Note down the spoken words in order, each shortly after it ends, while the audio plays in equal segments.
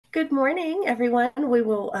Good morning, everyone. We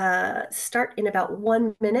will start in about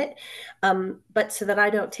 1 minute, but so that I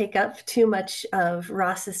don't take up too much of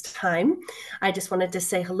Ross's time, I just wanted to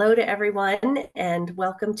say hello to everyone and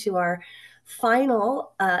welcome to our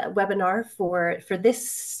final webinar for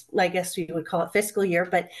this, I guess we would call it fiscal year,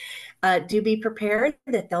 but do be prepared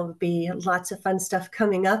that there'll be lots of fun stuff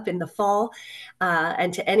coming up in the fall.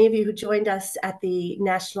 And to any of you who joined us at the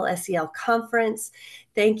National SEL Conference,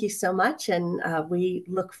 thank you so much. And we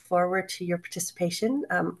look forward to your participation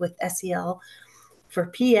with SEL for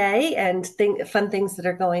PA and fun things that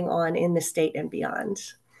are going on in the state and beyond.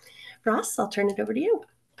 Ross, I'll turn it over to you.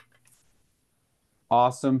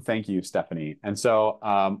 Awesome. Thank you, Stephanie. And so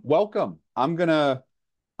welcome. I'm gonna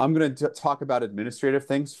talk about administrative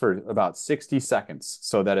things for about 60 seconds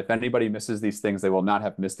so that if anybody misses these things, they will not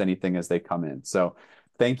have missed anything as they come in. So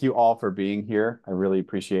thank you all for being here. I really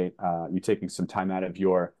appreciate you taking some time out of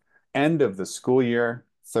your end of the school year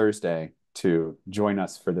Thursday to join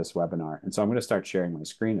us for this webinar. And so I'm going to start sharing my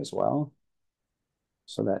screen as well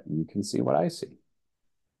so that you can see what I see.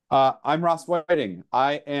 I'm Ross Whiting.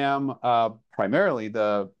 I am primarily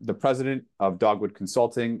the president of Dogwood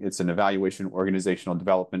Consulting. It's an evaluation, organizational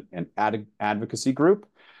development, and advocacy group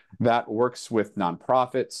that works with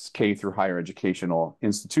nonprofits, K through higher educational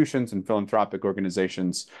institutions, and philanthropic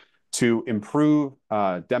organizations to improve,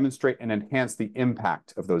 demonstrate, and enhance the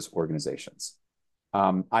impact of those organizations.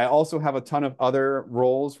 I also have a ton of other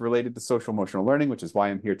roles related to social emotional learning, which is why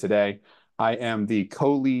I'm here today. I am the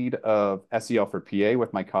co-lead of SEL for PA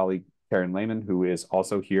with my colleague, Karen Lehman, who is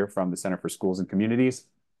also here from the Center for Schools and Communities.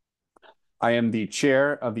 I am the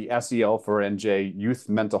chair of the SEL for NJ Youth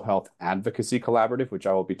Mental Health Advocacy Collaborative, which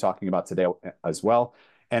I will be talking about today as well.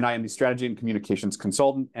 And I am the strategy and communications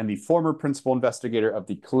consultant and the former principal investigator of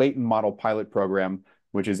the Clayton Model Pilot Program,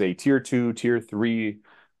 which is a tier 2, tier 3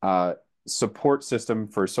 support system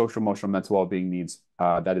for social, emotional, mental well-being needs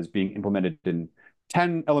that is being implemented in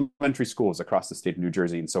 10 elementary schools across the state of New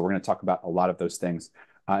Jersey. And so we're going to talk about a lot of those things.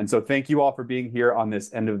 And so thank you all for being here on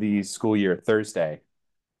this end of the school year Thursday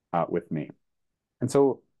with me. And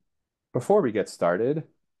so before we get started,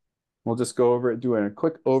 we'll just go over doing a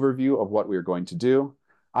quick overview of what we're going to do.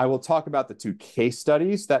 I will talk about the 2 case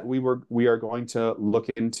studies that we are going to look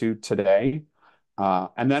into today.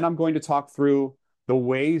 And then I'm going to talk through the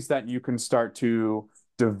ways that you can start to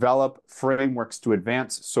develop frameworks to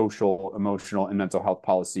advance social, emotional, and mental health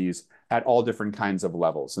policies at all different kinds of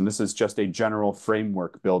levels. And this is just a general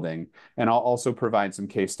framework building. And I'll also provide some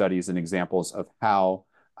case studies and examples of how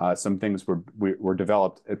some things were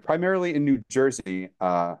developed primarily in New Jersey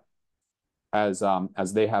as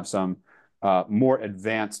they have some more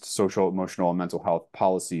advanced social, emotional, and mental health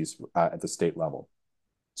policies at the state level.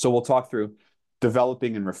 So we'll talk through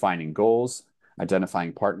developing and refining goals,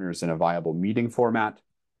 identifying partners in a viable meeting format,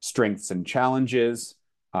 strengths and challenges,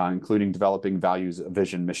 including developing values,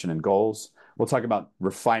 vision, mission, and goals. We'll talk about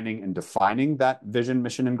refining and defining that vision,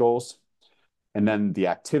 mission, and goals. And then the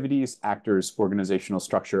activities, actors, organizational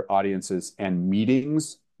structure, audiences, and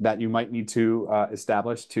meetings that you might need to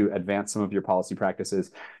establish to advance some of your policy practices.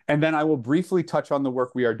 And then I will briefly touch on the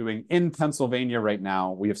work we are doing in Pennsylvania right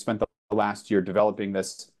now. We have spent the last year developing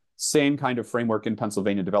this same kind of framework in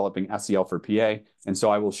Pennsylvania, developing SEL for PA. And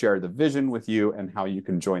so I will share the vision with you and how you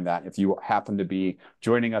can join that. If you happen to be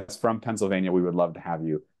joining us from Pennsylvania, we would love to have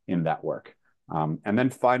you in that work. And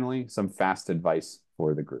then finally, some fast advice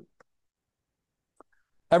for the group.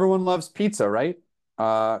 Everyone loves pizza, right?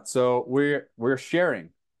 So we're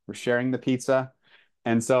sharing the pizza.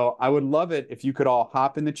 And so I would love it if you could all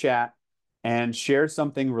hop in the chat and share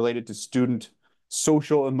something related to student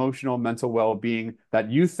social, emotional, mental well-being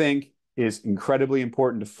that you think is incredibly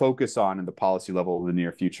important to focus on in the policy level in the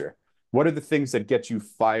near future. What are the things that get you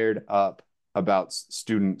fired up about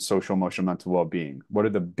student social, emotional, mental well-being? What are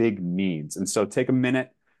the big needs? And so take a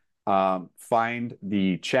minute, find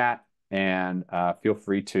the chat, and feel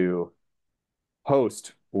free to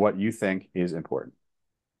post what you think is important.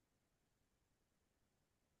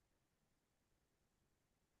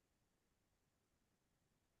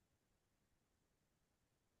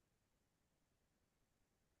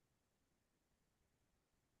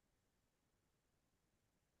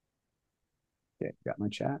 Okay, got my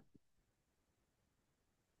chat.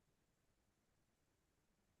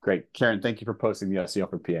 Great. Karen, thank you for posting the SEL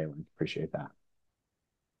for PA link. Appreciate that.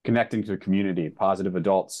 Connecting to the community, positive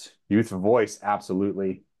adults, youth voice,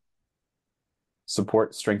 absolutely.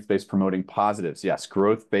 Support, strength-based, promoting positives. Yes,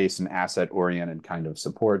 growth-based and asset-oriented kind of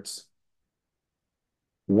supports.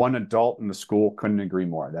 One adult in the school, couldn't agree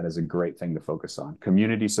more. That is a great thing to focus on.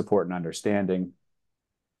 Community support and understanding.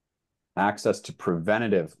 Access to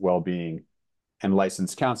preventative well-being and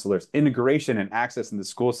licensed counselors. Integration and access in the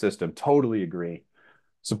school system, totally agree.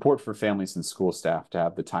 Support for families and school staff to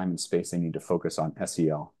have the time and space they need to focus on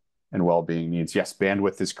SEL and well-being needs. Yes,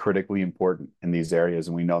 bandwidth is critically important in these areas,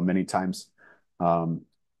 and we know many times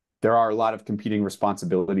there are a lot of competing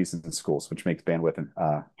responsibilities in schools, which makes bandwidth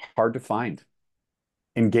hard to find.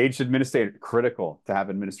 Engaged administrator, critical to have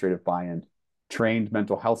administrative buy-in. Trained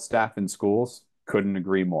mental health staff in schools, couldn't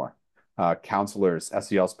agree more. Counselors,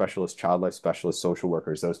 SEL specialists, child life specialists, social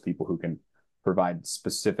workers, those people who can provide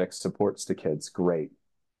specific supports to kids, great.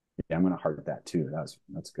 Yeah, I'm going to heart that too.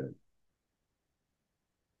 That's good.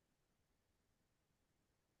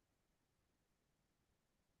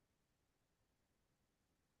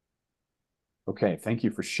 Okay, thank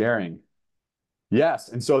you for sharing. Yes,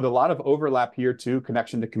 and so a lot of overlap here too,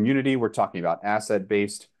 connection to community. We're talking about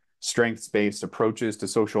asset-based, strengths-based approaches to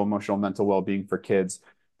social, emotional, mental well-being for kids,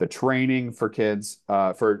 the training for kids,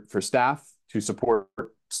 for staff to support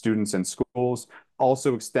students in schools,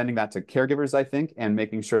 also extending that to caregivers, I think, and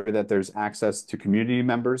making sure that there's access to community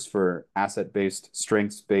members for asset-based,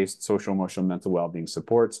 strengths-based, social, emotional, mental well-being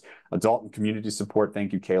supports, adult and community support.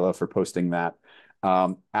 Thank you, Kayla, for posting that.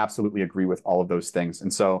 Absolutely agree with all of those things.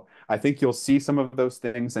 And so I think you'll see some of those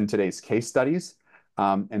things in today's case studies.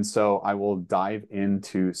 And so I will dive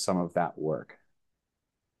into some of that work.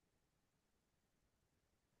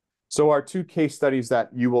 So our two case studies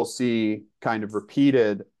that you will see kind of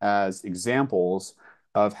repeated as examples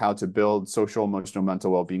of how to build social, emotional,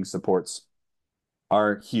 mental well-being supports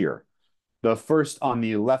are here. The first on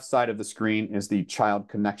the left side of the screen is the Child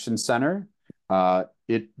Connection Center.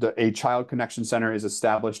 A Child Connection Center is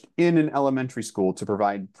established in an elementary school to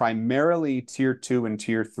provide primarily Tier 2 and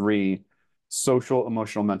Tier 3 social,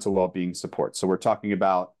 emotional, mental well-being support. So we're talking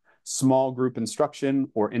about small group instruction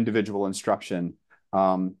or individual instruction.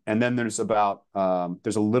 And then there's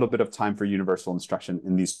a little bit of time for universal instruction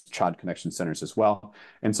in these Child Connection Centers as well.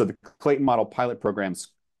 And so the Clayton Model Pilot Program's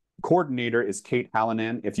coordinator is Kate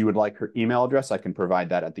Hallinan. If you would like her email address, I can provide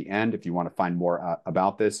that at the end if you want to find more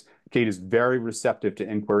about this. Kate is very receptive to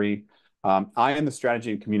inquiry. I am the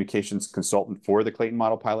strategy and communications consultant for the Clayton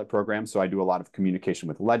Model Pilot Program, so I do a lot of communication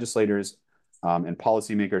with legislators and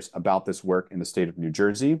policymakers about this work in the state of New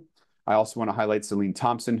Jersey. I also want to highlight Celine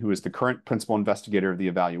Thompson, who is the current principal investigator of the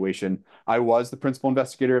evaluation. I was the principal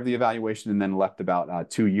investigator of the evaluation and then left about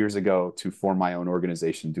 2 years ago to form my own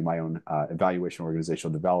organization, do my own evaluation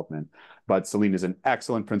organizational development. But Celine is an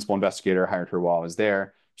excellent principal investigator. I hired her while I was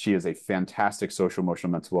there. She is a fantastic social, emotional,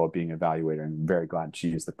 mental well-being evaluator, and I'm very glad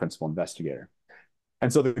she is the principal investigator.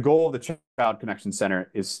 And so the goal of the Child Connection Center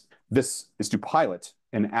is to pilot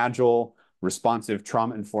an agile, responsive,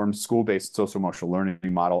 trauma-informed, school-based social-emotional learning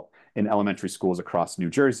model in elementary schools across New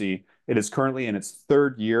Jersey. It is currently in its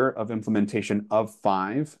third year of implementation of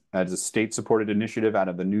 5 as a state-supported initiative out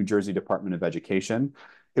of the New Jersey Department of Education.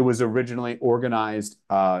 It was originally organized,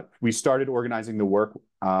 we started organizing the work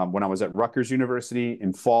when I was at Rutgers University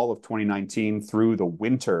in fall of 2019 through the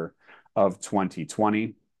winter of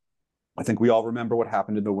 2020. I think we all remember what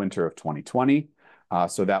happened in the winter of 2020.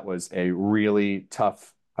 So that was a really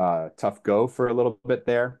tough go for a little bit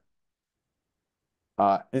there.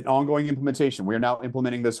 An ongoing implementation. We are now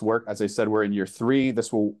implementing this work. As I said, we're in year 3.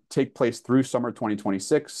 This will take place through summer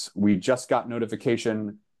 2026. We just got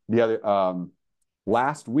notification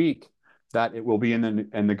last week that it will be in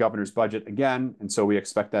the governor's budget again. And so we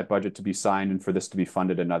expect that budget to be signed and for this to be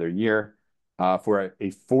funded another year for a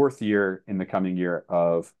 4th year in the coming year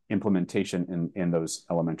of implementation in those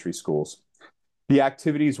elementary schools. The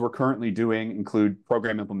activities we're currently doing include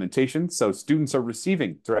program implementation. So students are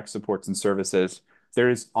receiving direct supports and services. There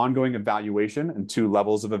is ongoing evaluation, and 2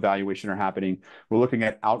 levels of evaluation are happening. We're looking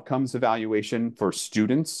at outcomes evaluation for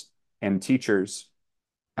students and teachers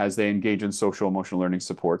as they engage in social emotional learning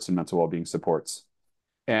supports and mental well-being supports,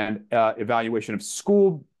 and evaluation of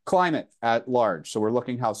school climate at large. So we're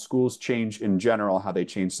looking how schools change in general, how they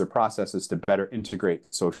change their processes to better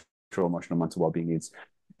integrate social emotional mental well-being needs.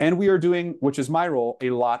 And we are doing, which is my role, a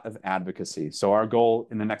lot of advocacy. So our goal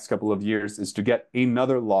in the next couple of years is to get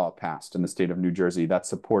another law passed in the state of New Jersey that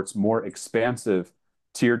supports more expansive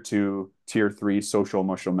Tier 2, Tier 3 social,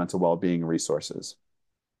 emotional, mental well-being resources.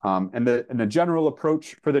 And the general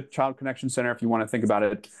approach for the Child Connection Center, if you want to think about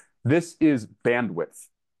it, this is bandwidth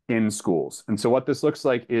in schools. And so what this looks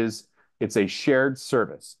like is it's a shared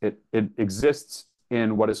service. It exists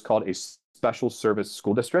in what is called a special service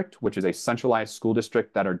school district, which is a centralized school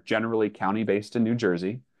district that are generally county-based in New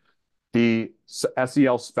Jersey. The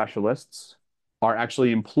SEL specialists are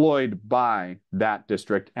actually employed by that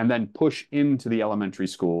district and then push into the elementary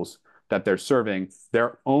schools that they're serving.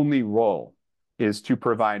 Their only role is to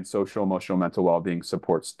provide social, emotional, mental well-being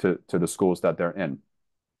supports to the schools that they're in.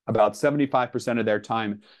 About 75% of their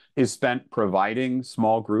time is spent providing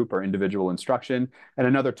small group or individual instruction, and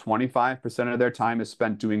another 25% of their time is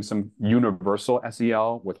spent doing some universal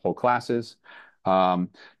SEL with whole classes,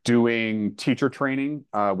 doing teacher training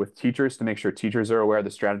with teachers to make sure teachers are aware of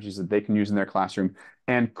the strategies that they can use in their classroom,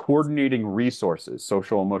 and coordinating resources,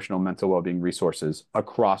 social, emotional, mental well-being resources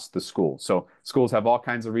across the school. So schools have all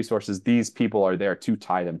kinds of resources. These people are there to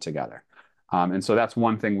tie them together. And so that's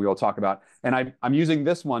one thing we will talk about. And I'm using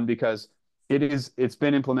this one because it's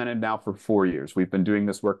been implemented now for 4 years. We've been doing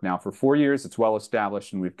this work now for 4 years. It's well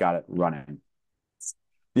established and we've got it running.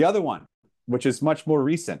 The other one, which is much more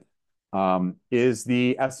recent, is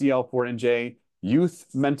the SEL4NJ Youth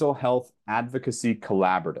Mental Health Advocacy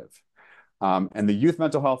Collaborative. And the Youth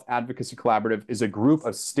Mental Health Advocacy Collaborative is a group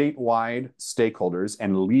of statewide stakeholders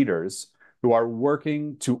and leaders who are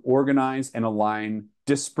working to organize and align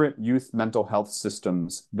disparate youth mental health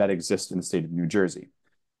systems that exist in the state of New Jersey.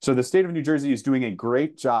 So the state of New Jersey is doing a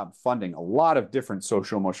great job funding a lot of different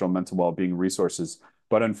social, emotional, mental well-being resources,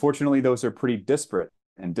 but unfortunately, those are pretty disparate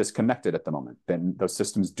and disconnected at the moment. Then those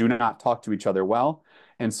systems do not talk to each other well.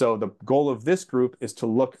 And so the goal of this group is to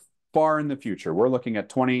look far in the future. We're looking at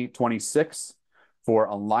 2026 for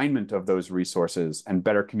alignment of those resources and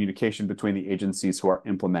better communication between the agencies who are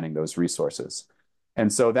implementing those resources.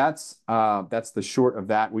 And so that's the short of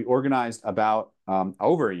that. We organized about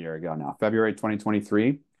over a year ago now, February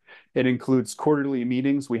 2023. It includes quarterly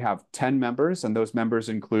meetings. We have 10 members, and those members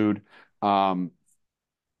include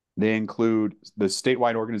they include the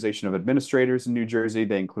statewide organization of administrators in New Jersey.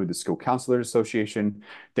 They include the School Counselors Association.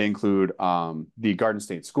 They include the Garden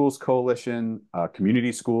State Schools Coalition,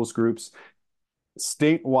 community schools groups,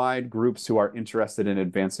 statewide groups who are interested in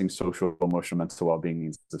advancing social, emotional, mental well-being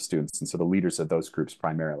needs of students. And so the leaders of those groups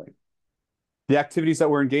primarily. The activities that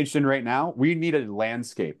we're engaged in right now, we need a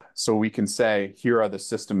landscape so we can say, here are the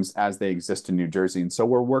systems as they exist in New Jersey. And so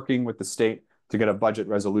we're working with the state to get a budget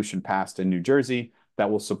resolution passed in New Jersey that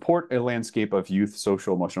will support a landscape of youth,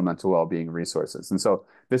 social, emotional, mental well-being resources. And so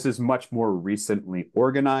this is much more recently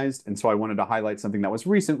organized. And so I wanted to highlight something that was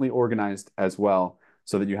recently organized as well,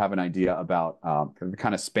 so that you have an idea about the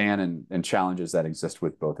kind of span and challenges that exist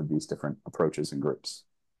with both of these different approaches and groups.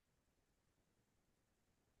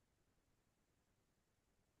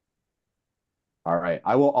 All right.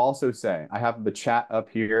 I will also say I have the chat up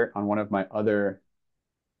here on one of my other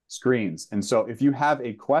screens. And so if you have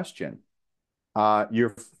a question,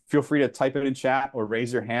 feel free to type it in chat or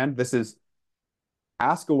raise your hand. This is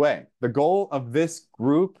ask away. The goal of this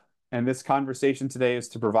group and this conversation today is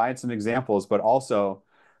to provide some examples, but also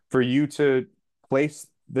for you to place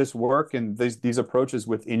this work and these approaches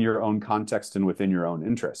within your own context and within your own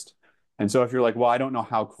interest. And so if you're like, well, I don't know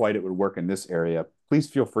how quite it would work in this area, please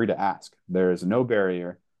feel free to ask. There is no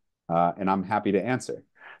barrier, and I'm happy to answer.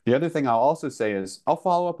 The other thing I'll also say is I'll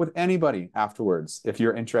follow up with anybody afterwards if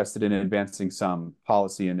you're interested in advancing some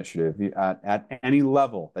policy initiative at any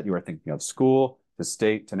level that you are thinking of, school to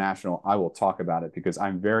state to national. I will talk about it because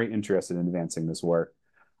I'm very interested in advancing this work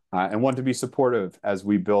and want to be supportive as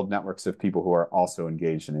we build networks of people who are also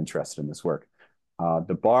engaged and interested in this work.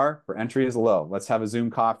 The bar for entry is low. Let's have a Zoom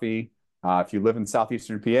coffee. If you live in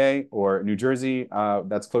Southeastern PA or New Jersey,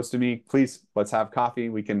 that's close to me, please, let's have coffee.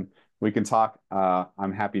 We can talk.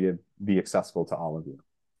 I'm happy to be accessible to all of you.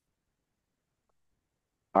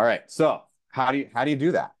 All right, so how do you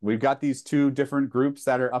do that? We've got these two different groups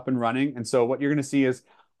that are up and running. And so what you're going to see is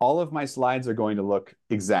all of my slides are going to look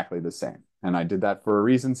exactly the same. And I did that for a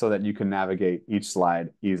reason so that you can navigate each slide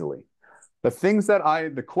easily.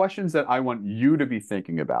 The questions that I want you to be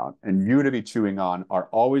thinking about and you to be chewing on are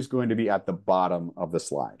always going to be at the bottom of the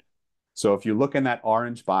slide. So if you look in that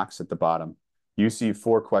orange box at the bottom, you see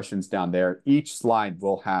 4 questions down there. Each slide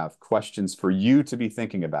will have questions for you to be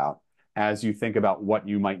thinking about as you think about what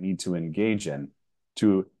you might need to engage in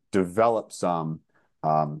to develop some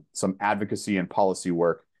advocacy and policy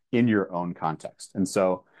work in your own context. And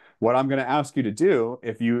so what I'm going to ask you to do,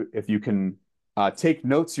 if you can take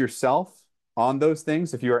notes yourself on those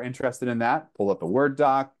things, if you are interested in that, pull up a Word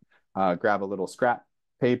doc, grab a little scrap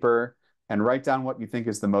paper, and write down what you think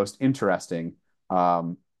is the most interesting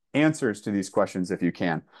answers to these questions if you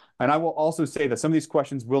can. And I will also say that some of these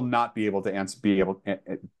questions will not be able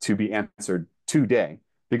to be answered today,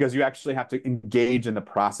 because you actually have to engage in the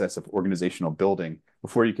process of organizational building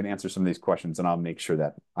before you can answer some of these questions, and I'll make sure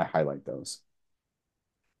that I highlight those.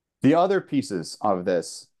 The other pieces of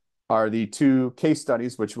this are the 2 case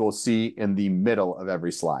studies, which we'll see in the middle of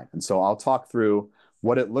every slide. And so I'll talk through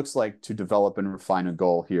what it looks like to develop and refine a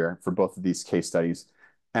goal here for both of these case studies.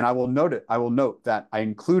 And I will note that I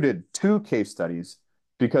included 2 case studies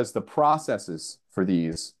because the processes for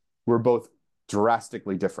these were both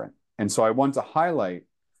drastically different. And so I want to highlight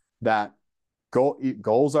that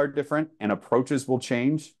goals are different and approaches will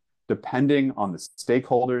change depending on the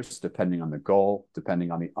stakeholders, depending on the goal, depending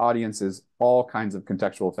on the audiences, all kinds of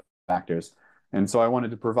contextual factors. And so I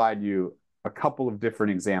wanted to provide you a couple of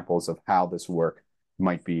different examples of how this work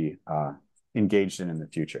might be engaged in the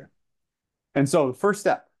future. And so the first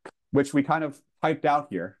step, which we kind of typed out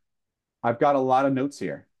here, I've got a lot of notes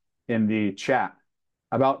here in the chat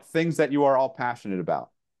about things that you are all passionate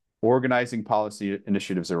about, organizing policy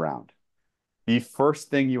initiatives around. The first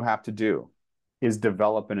thing you have to do is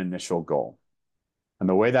develop an initial goal. And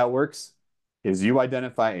the way that works is you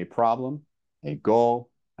identify a problem, a goal,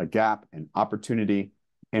 a gap, an opportunity,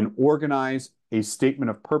 and organize a statement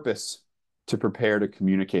of purpose to prepare to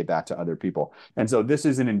communicate that to other people. And so this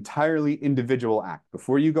is an entirely individual act.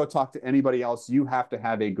 Before you go talk to anybody else, you have to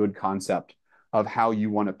have a good concept of how you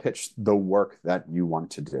want to pitch the work that you want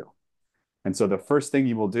to do. And so the first thing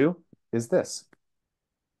you will do is this.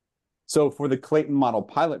 So for the Clayton Model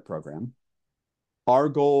Pilot Program, our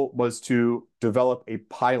goal was to develop a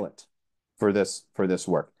pilot for this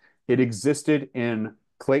work. It existed in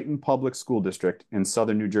Clayton Public School District in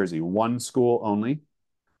Southern New Jersey, 1 school only.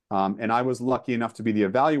 And I was lucky enough to be the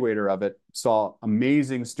evaluator of it, saw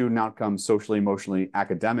amazing student outcomes socially, emotionally,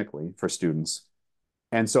 academically for students.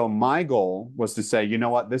 And so my goal was to say, you know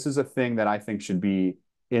what, this is a thing that I think should be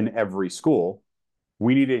in every school.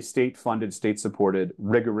 We need a state-funded, state-supported,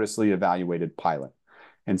 rigorously evaluated pilot.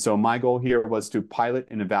 And so my goal here was to pilot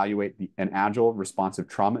and evaluate an agile, responsive,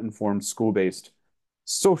 trauma-informed, school-based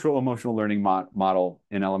social emotional learning model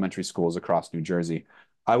in elementary schools across New Jersey.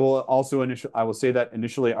 I will say that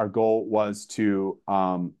initially our goal was to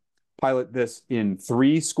pilot this in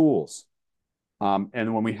 3 schools.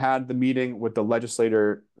 And when we had the meeting with the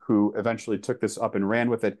legislator who eventually took this up and ran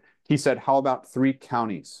with it, he said, how about 3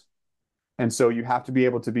 counties? And so you have to be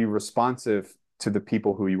able to be responsive to the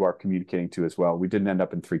people who you are communicating to as well. We didn't end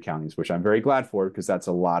up in 3 counties, which I'm very glad for because that's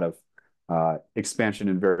a lot of expansion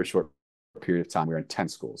in a very short period of time. We were in 10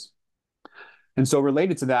 schools. And so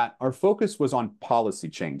related to that, our focus was on policy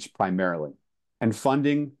change primarily and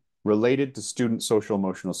funding related to student social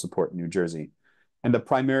emotional support in New Jersey. And the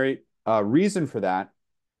primary reason for that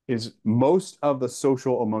is most of the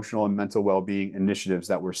social, emotional, and mental well-being initiatives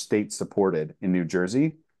that were state supported in New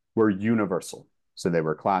Jersey were universal. So they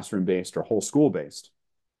were classroom-based or whole school-based.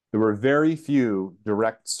 There were very few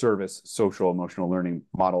direct service social emotional learning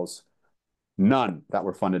models, none that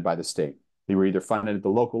were funded by the state. They were either funded at the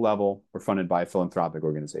local level or funded by a philanthropic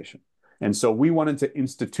organization. And so we wanted to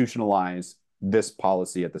institutionalize this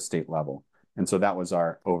policy at the state level. And so that was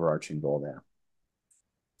our overarching goal there.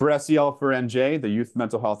 For SEL for NJ, the Youth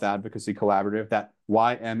Mental Health Advocacy Collaborative, that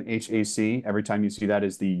YMHAC, every time you see that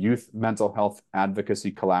is the Youth Mental Health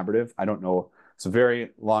Advocacy Collaborative. I don't know, it's a very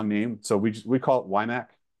long name. So we call it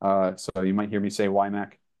YMAC. So you might hear me say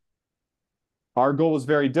YMAC. Our goal was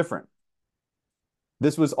very different.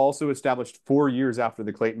 This was also established 4 years after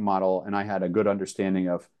the Clayton model, and I had a good understanding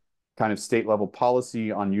of kind of state level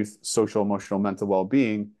policy on youth social, emotional, mental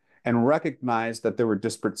well-being, and recognized that there were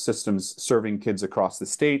disparate systems serving kids across the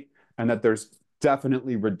state, and that there's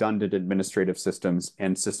definitely redundant administrative systems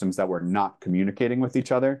and systems that were not communicating with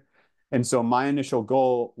each other. And so my initial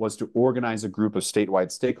goal was to organize a group of statewide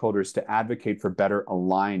stakeholders to advocate for better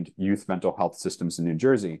aligned youth mental health systems in New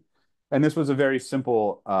Jersey. And this was a very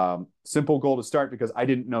simple goal to start because I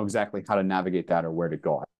didn't know exactly how to navigate that or where to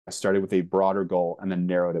go. I started with a broader goal and then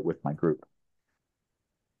narrowed it with my group.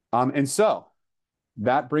 And so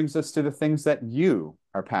that brings us to the things that you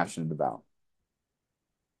are passionate about.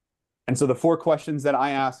 And so the 4 questions that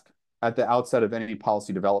I ask at the outset of any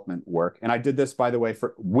policy development work, and I did this, by the way,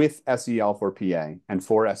 with SEL for PA and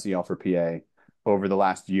for SEL for PA over the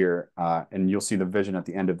last year, and you'll see the vision at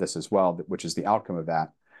the end of this as well, which is the outcome of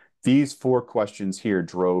that. These 4 questions here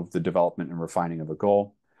drove the development and refining of a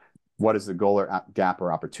goal. What is the goal or gap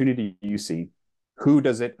or opportunity you see? Who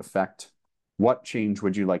does it affect? What change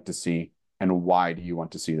would you like to see? And why do you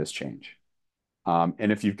want to see this change?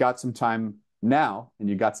 And if you've got some time now and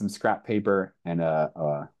you got some scrap paper and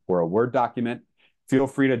or a Word document, feel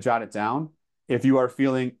free to jot it down. If you are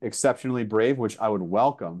feeling exceptionally brave, which I would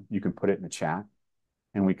welcome, you can put it in the chat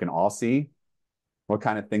and we can all see what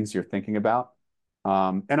kind of things you're thinking about.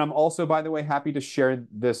 And I'm also, by the way, happy to share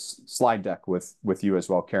this slide deck with you as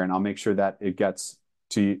well, Karen. I'll make sure that it gets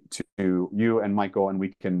to you and Michael, and we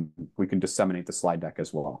can disseminate the slide deck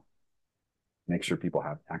as well. Make sure people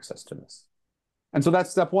have access to this. And so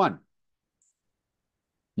that's step 1.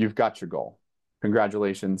 You've got your goal.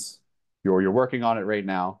 Congratulations. You're working on it right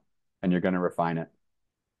now, and you're going to refine it.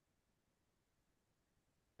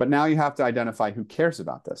 But now you have to identify who cares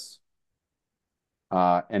about this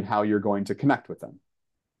and how you're going to connect with them.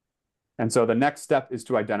 And so the next step is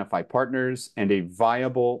to identify partners and a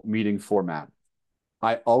viable meeting format.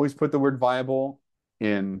 I always put the word viable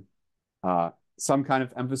in some kind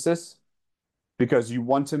of emphasis because you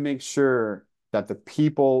want to make sure that the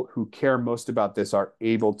people who care most about this are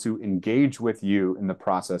able to engage with you in the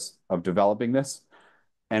process of developing this.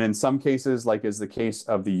 And in some cases, like is the case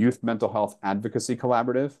of the Youth Mental Health Advocacy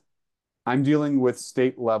Collaborative, I'm dealing with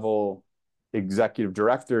state level executive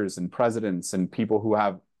directors and presidents and people who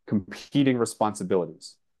have competing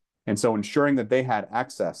responsibilities. And so ensuring that they had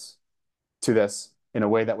access to this in a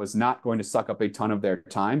way that was not going to suck up a ton of their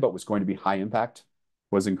time, but was going to be high impact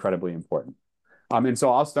was incredibly important. And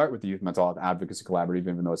so I'll start with the Youth Mental Health Advocacy Collaborative,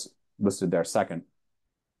 even though it's listed there second.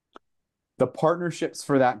 The partnerships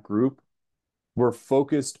for that group were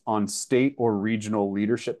focused on state or regional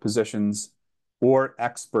leadership positions or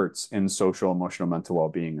experts in social, emotional, mental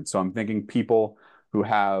well-being. And so I'm thinking people who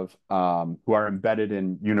have who are embedded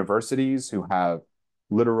in universities, who have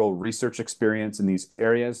literal research experience in these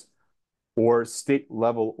areas, or state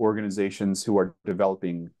level organizations who are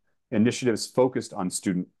developing initiatives focused on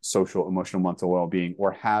student social, emotional, mental well-being,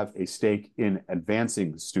 or have a stake in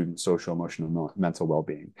advancing student social, emotional, mental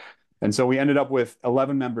well-being. And so we ended up with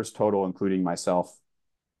 11 members total, including myself,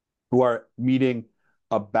 who are meeting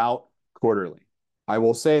about quarterly. I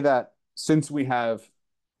will say that since we have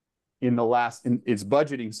it's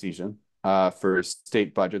budgeting season for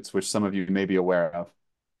state budgets, which some of you may be aware of.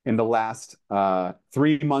 In the last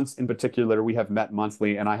 3 months in particular, we have met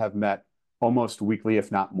monthly, and I have met almost weekly,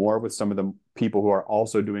 if not more, with some of the people who are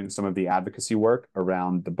also doing some of the advocacy work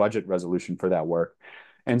around the budget resolution for that work.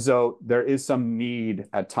 And so there is some need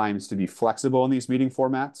at times to be flexible in these meeting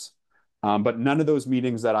formats, but none of those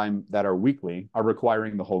meetings that are weekly are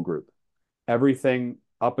requiring the whole group. Everything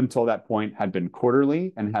up until that point had been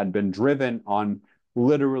quarterly and had been driven on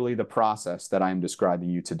literally the process that I'm describing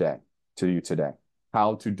to you today.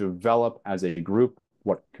 How to develop as a group,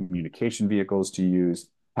 what communication vehicles to use,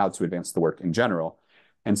 how to advance the work in general.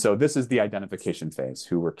 And so this is the identification phase,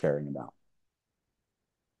 who we're caring about.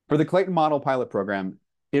 For the Clayton Model Pilot Program,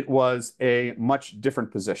 it was a much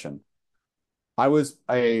different position. I was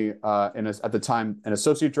at the time an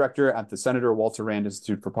associate director at the Senator Walter Rand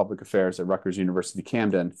Institute for Public Affairs at Rutgers University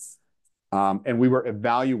Camden, and we were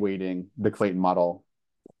evaluating the Clayton model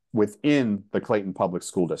within the Clayton Public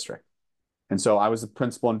School District. And so I was the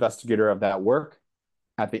principal investigator of that work.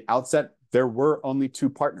 At the outset, there were only 2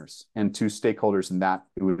 partners and 2 stakeholders in that.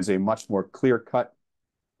 It was a much more clear-cut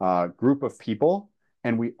group of people,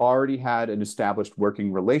 and we already had an established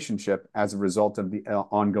working relationship as a result of the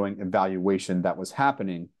ongoing evaluation that was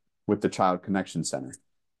happening with the Child Connection Center.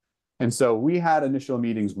 And so we had initial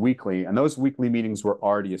meetings weekly, and those weekly meetings were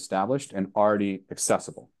already established and already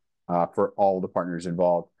accessible for all the partners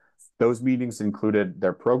involved. Those meetings included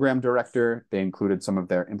their program director, they included some of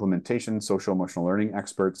their implementation, social emotional learning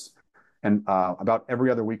experts, and about every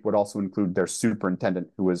other week would also include their superintendent,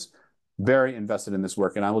 who was very invested in this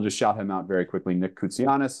work. And I will just shout him out very quickly, Nick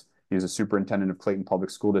Koutsianis. He is a superintendent of Clayton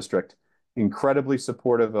Public School District, incredibly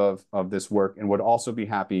supportive of this work, and would also be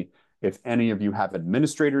happy if any of you have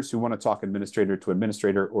administrators who want to talk administrator to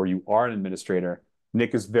administrator, or you are an administrator.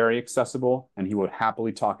 Nick is very accessible, and he would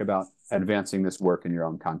happily talk about advancing this work in your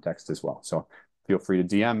own context as well. So feel free to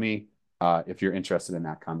DM me if you're interested in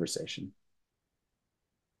that conversation.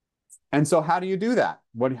 And so how do you do that?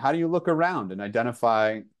 How do you look around and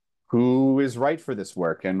identify who is right for this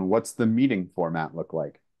work, and what's the meeting format look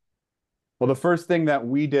like? Well, the first thing that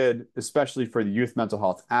we did, especially for the Youth Mental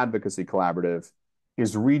Health Advocacy Collaborative,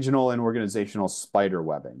 is regional and organizational spider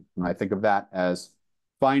webbing. And I think of that as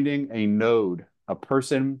finding a node, a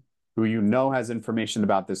person who you know has information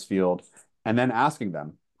about this field, and then asking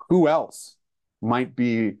them, who else might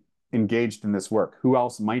be engaged in this work? Who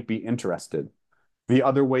else might be interested? The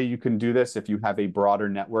other way you can do this, if you have a broader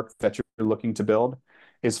network that you're looking to build,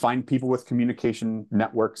 is find people with communication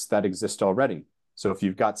networks that exist already. So if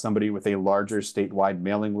you've got somebody with a larger statewide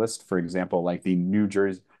mailing list, for example, like the New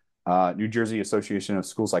Jersey Association of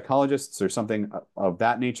School Psychologists or something of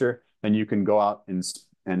that nature, then you can go out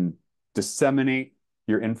and disseminate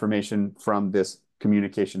your information from this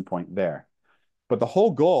communication point there. But the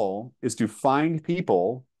whole goal is to find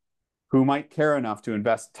people who might care enough to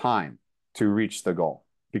invest time to reach the goal,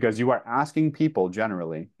 because you are asking people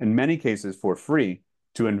generally, in many cases for free,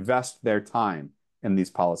 to invest their time in these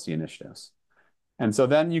policy initiatives. And so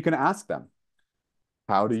then you can ask them,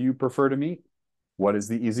 how do you prefer to meet? What is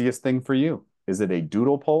the easiest thing for you? Is it a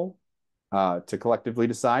doodle poll to collectively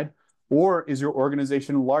decide? Or is your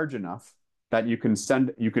organization large enough that you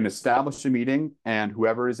can establish a meeting, and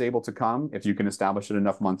whoever is able to come, if you can establish it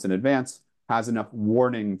enough months in advance, has enough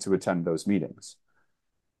warning to attend those meetings?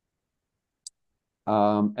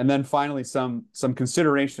 And then finally, some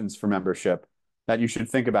considerations for membership that you should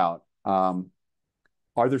think about.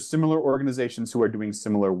 Are there similar organizations who are doing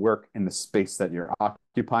similar work in the space that you're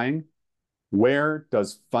occupying? Where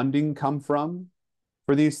does funding come from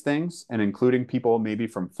for these things? And including people maybe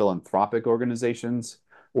from philanthropic organizations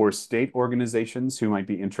or state organizations who might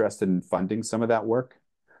be interested in funding some of that work.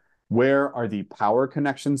 Where are the power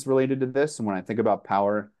connections related to this? And when I think about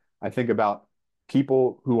power, I think about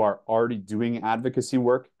people who are already doing advocacy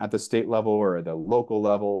work at the state level or the local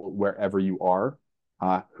level, wherever you are,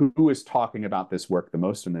 who is talking about this work the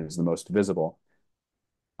most and is the most visible.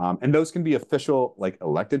 And those can be official, like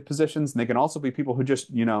elected positions. And they can also be people who just,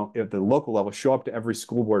 at the local level, show up to every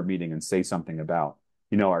school board meeting and say something about,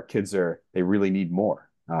 our kids they really need more.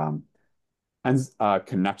 And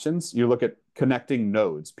connections, you look at connecting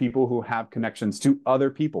nodes, people who have connections to other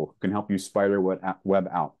people who can help you spider web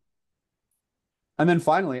out. And then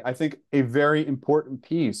finally, I think a very important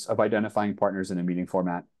piece of identifying partners in a meeting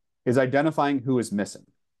format is identifying who is missing.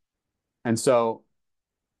 And so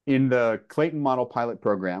in the Clayton Model Pilot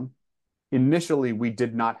Program, initially, we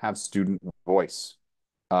did not have student voice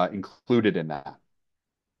included in that.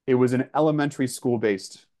 It was an elementary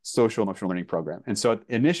school-based social emotional learning program. And so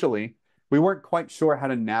initially, we weren't quite sure how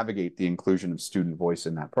to navigate the inclusion of student voice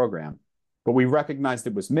in that program, but we recognized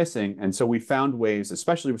it was missing. And so we found ways,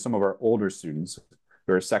 especially with some of our older students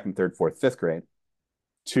who are second, third, fourth, fifth grade,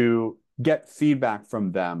 to get feedback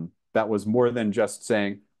from them that was more than just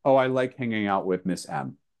saying, oh, I like hanging out with Miss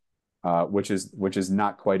M, which is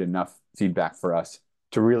not quite enough feedback for us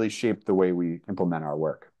to really shape the way we implement our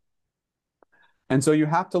work. And so you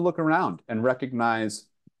have to look around and recognize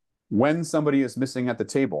when somebody is missing at the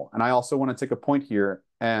table. And I also want to take a point here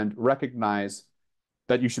and recognize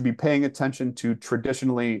that you should be paying attention to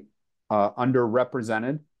traditionally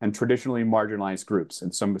underrepresented and traditionally marginalized groups.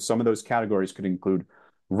 And some of those categories could include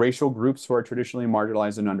racial groups who are traditionally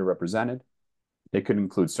marginalized and underrepresented. They could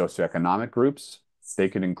include socioeconomic groups. They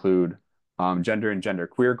could include gender and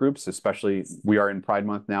genderqueer groups, especially we are in Pride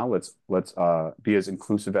Month now. Let's be as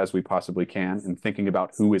inclusive as we possibly can in thinking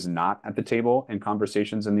about who is not at the table in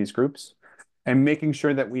conversations in these groups, and making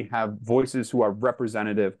sure that we have voices who are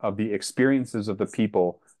representative of the experiences of the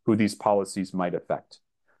people who these policies might affect.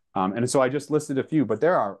 And so I just listed a few, but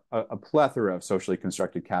there are a plethora of socially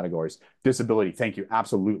constructed categories. Disability, thank you,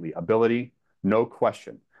 absolutely. Ability, no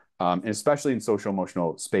question. And especially in social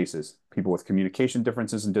emotional spaces, people with communication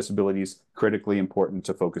differences and disabilities, critically important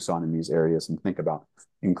to focus on in these areas and think about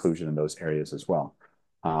inclusion in those areas as well.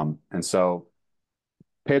 And so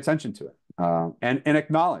pay attention to it and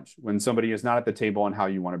acknowledge when somebody is not at the table and how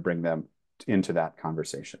you want to bring them into that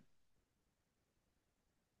conversation.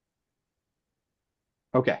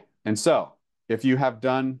 Okay, and so if you have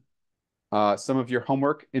done some of your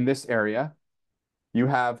homework in this area, you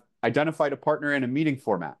have identified a partner in a meeting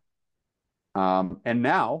format. And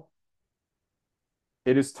now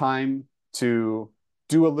it is time to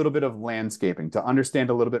do a little bit of landscaping, to understand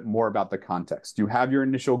a little bit more about the context. You have your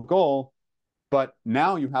initial goal, but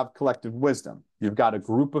now you have collective wisdom. You've got a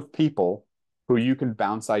group of people who you can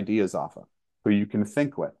bounce ideas off of, who you can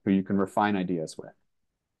think with, who you can refine ideas with.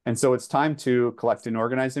 And so it's time to collect and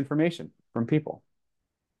organize information from people.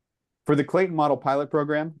 For the Clayton Model Pilot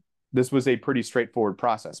Program, this was a pretty straightforward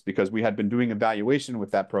process because we had been doing evaluation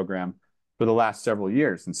with that program for the last several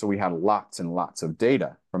years. And so we had lots and lots of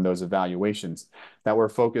data from those evaluations that were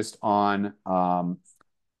focused on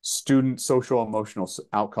student social emotional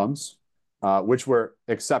outcomes, which were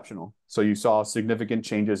exceptional. So you saw significant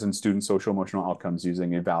changes in student social emotional outcomes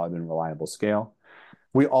using a valid and reliable scale.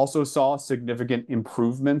 We also saw significant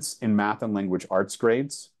improvements in math and language arts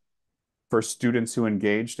grades for students who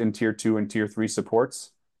engaged in Tier 2 and Tier 3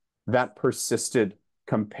 supports. That persisted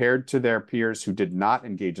compared to their peers who did not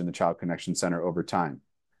engage in the Child Connection Center over time.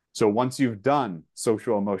 So once you've done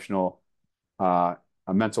social emotional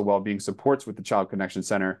mental well-being supports with the Child Connection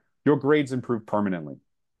Center, your grades improve permanently,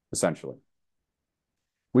 essentially.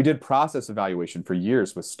 We did process evaluation for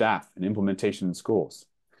years with staff and implementation in schools.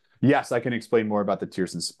 Yes, I can explain more about the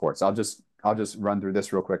tiers and supports. I'll just run through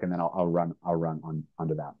this real quick, and then I'll run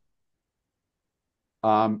onto that.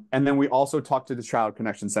 And then we also talked to the Child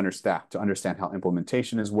Connection Center staff to understand how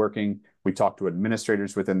implementation is working. We talked to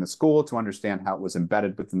administrators within the school to understand how it was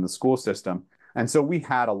embedded within the school system. And so we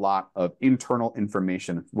had a lot of internal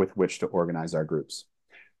information with which to organize our groups.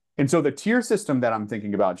 And so the tier system that I'm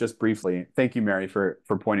thinking about, just briefly, thank you, Mary, for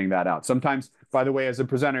pointing that out. Sometimes, by the way, as a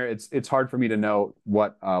presenter, it's hard for me to know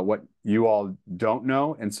what you all don't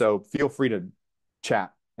know, and so feel free to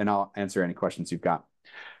chat, and I'll answer any questions you've got.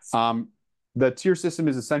 Um, the tier system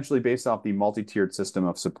is essentially based off the multi-tiered system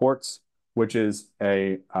of supports, which is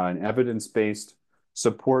an evidence-based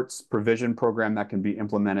supports provision program that can be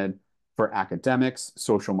implemented for academics,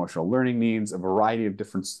 social emotional learning needs, a variety of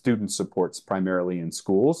different student supports, primarily in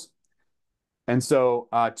schools. And so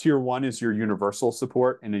tier one is your universal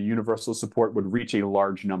support, and a universal support would reach a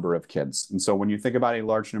large number of kids. And so when you think about a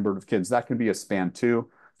large number of kids, that can be a span too.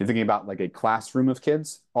 You're thinking about like a classroom of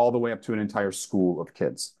kids all the way up to an entire school of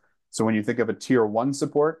kids. So when you think of a tier one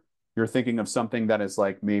support, you're thinking of something that is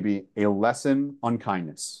like maybe a lesson on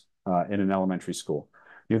kindness in an elementary school.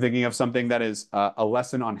 You're thinking of something that is a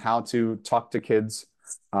lesson on how to talk to kids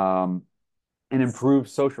and improve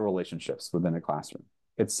social relationships within a classroom.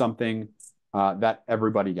 It's something that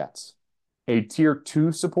everybody gets. A tier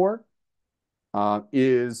two support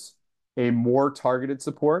is a more targeted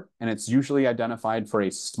support, and it's usually identified for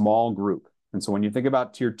a small group. And so when you think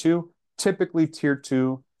about tier two, typically tier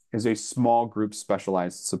two is a small group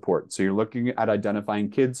specialized support. So you're looking at identifying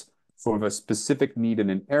kids who have a specific need in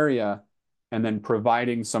an area and then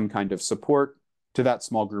providing some kind of support to that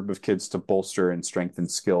small group of kids to bolster and strengthen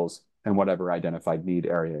skills in whatever identified need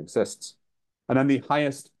area exists. And then the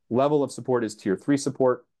highest level of support is tier three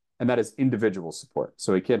support, and that is individual support.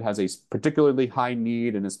 So a kid has a particularly high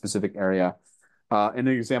need in a specific area. An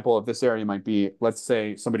example of this area might be, let's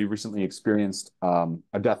say somebody recently experienced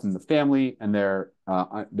a death in the family, and they're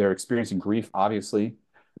experiencing grief, obviously,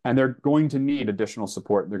 and they're going to need additional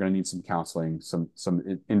support. They're going to need some counseling, some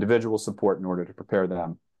individual support in order to prepare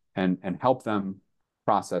them and help them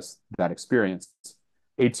process that experience.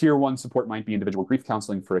 A tier one support might be individual grief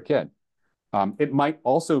counseling for a kid. It might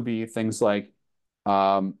also be things like,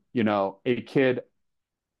 a kid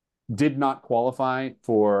did not qualify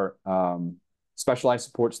for specialized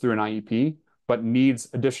supports through an IEP, but needs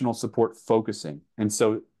additional support focusing. And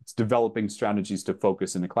so it's developing strategies to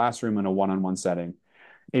focus in the classroom in a one-on-one setting.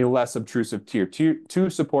 A less obtrusive tier two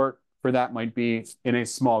support for that might be in a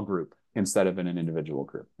small group instead of in an individual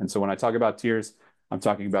group. And so when I talk about tiers, I'm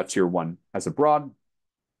talking about tier one as a broad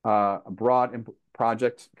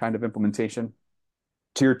project kind of implementation.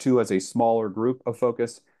 Tier two as a smaller group of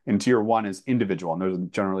focus, and tier one is individual, and those are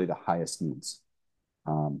generally the highest needs.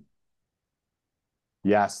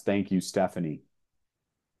 Yes, thank you, Stephanie.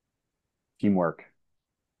 Teamwork.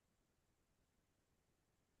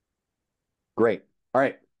 Great. All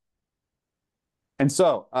right. And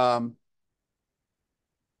so on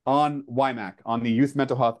YMAC, on the Youth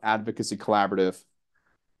Mental Health Advocacy Collaborative,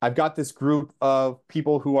 I've got this group of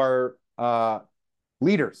people who are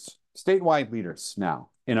leaders, statewide leaders now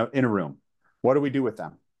in a room. What do we do with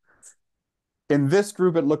them? In this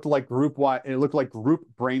group, it looked like group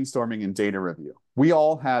brainstorming and data review. We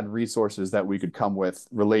all had resources that we could come with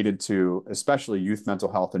related to, especially youth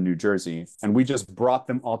mental health in New Jersey, and we just brought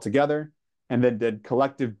them all together and then did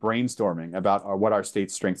collective brainstorming about what our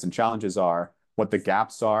state's strengths and challenges are, what the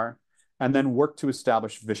gaps are, and then work to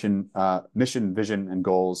establish mission, vision, and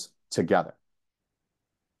goals together.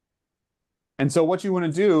 And so what you want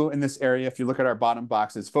to do in this area, if you look at our bottom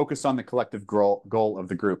box, is focus on the collective goal of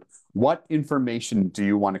the group. What information do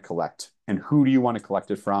you want to collect, and who do you want to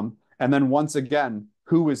collect it from? And then once again,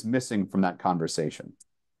 who is missing from that conversation?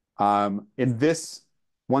 In this,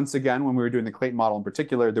 once again, when we were doing the Clayton model in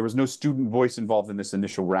particular, there was no student voice involved in this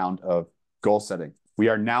initial round of goal setting. We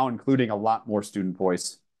are now including a lot more student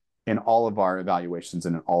voice in all of our evaluations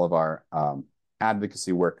and in all of our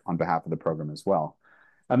advocacy work on behalf of the program as well.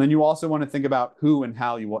 And then you also want to think about who and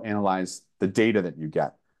how you will analyze the data that you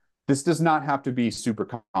get. This does not have to be super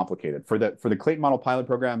complicated. For the Clayton Model Pilot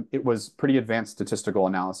Program, it was pretty advanced statistical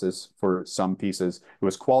analysis for some pieces. It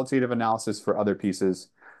was qualitative analysis for other pieces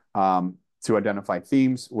to identify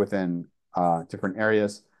themes within different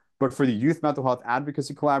areas. But for the Youth Mental Health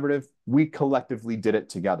Advocacy Collaborative, we collectively did it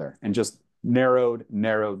together and just narrowed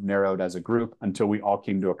as a group until we all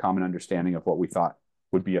came to a common understanding of what we thought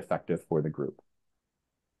would be effective for the group.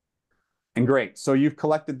 And great, so you've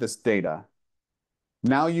collected this data.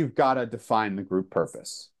 Now you've got to define the group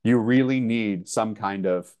purpose. You really need some kind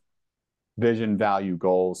of vision, value,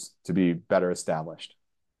 goals to be better established.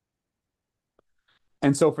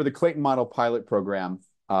 And so for the Clayton Model Pilot Program,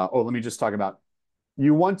 let me just talk about,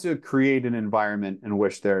 you want to create an environment in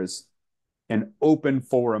which there's an open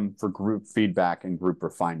forum for group feedback and group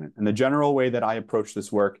refinement. And the general way that I approach this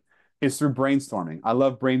work is through brainstorming. I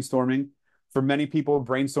love brainstorming for many people,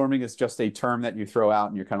 brainstorming is just a term that you throw out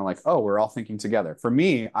and you're kind of like, oh, we're all thinking together. For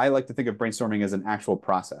me, I like to think of brainstorming as an actual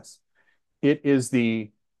process. It is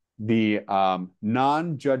the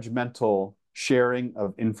non-judgmental sharing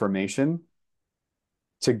of information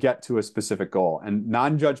to get to a specific goal. And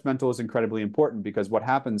non-judgmental is incredibly important because what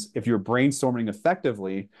happens if you're brainstorming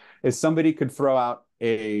effectively is somebody could throw out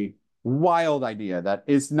a wild idea that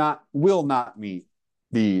will not meet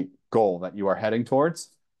the goal that you are heading towards.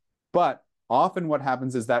 But often what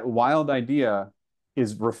happens is that wild idea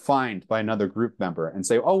is refined by another group member and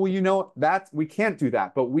say, oh, well, that we can't do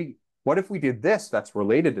that, but what if we did this that's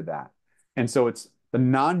related to that? And so it's the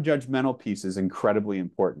non-judgmental piece is incredibly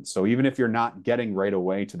important. So even if you're not getting right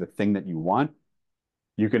away to the thing that you want,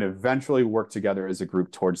 you can eventually work together as a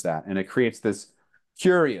group towards that. And it creates this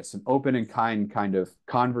curious and open and kind of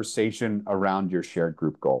conversation around your shared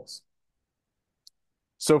group goals.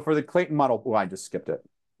 So for the Clayton model, I just skipped it.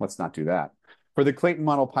 Let's not do that. For the Clayton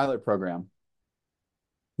model pilot program,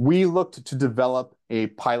 we looked to develop a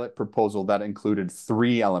pilot proposal that included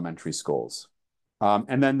 3 elementary schools.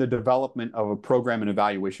 And then the development of a program and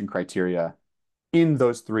evaluation criteria in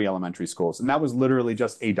those 3 elementary schools. And that was literally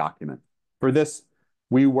just a document. For this,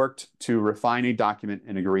 we worked to refine a document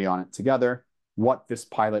and agree on it together, what this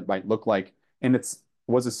pilot might look like. And it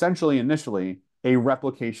was essentially initially a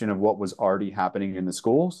replication of what was already happening in the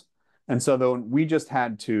schools. And so though we just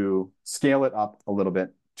had to scale it up a little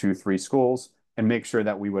bit to 3 schools and make sure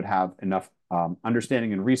that we would have enough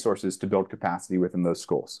understanding and resources to build capacity within those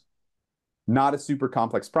schools. Not a super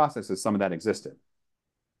complex process as some of that existed.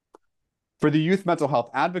 For the Youth Mental Health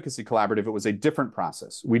Advocacy Collaborative, it was a different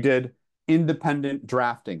process. We did independent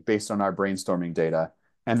drafting based on our brainstorming data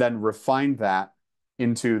and then refined that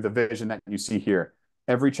into the vision that you see here.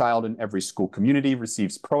 Every child in every school community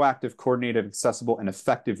receives proactive, coordinated, accessible, and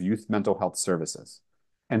effective youth mental health services.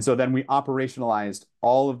 And so then we operationalized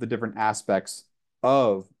all of the different aspects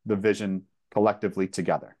of the vision collectively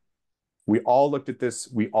together. We all looked at this,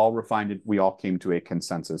 we all refined it, we all came to a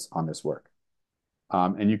consensus on this work.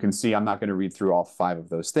 And you can see I'm not going to read through all 5 of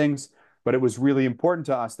those things, but it was really important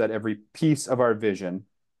to us that every piece of our vision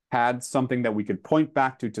had something that we could point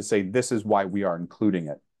back to say, this is why we are including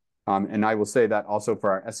it. And I will say that also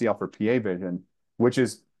for our SEL for PA vision, which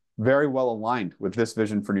is very well aligned with this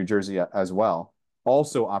vision for New Jersey as well,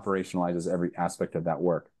 also operationalizes every aspect of that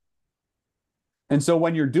work. And so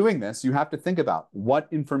when you're doing this, you have to think about what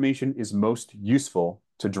information is most useful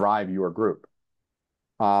to drive your group.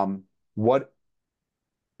 What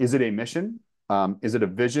is it a mission? Is it a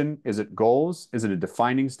vision? Is it goals? Is it a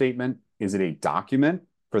defining statement? Is it a document?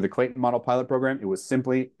 For the Clayton Model Pilot Program, it was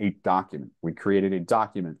simply a document. We created a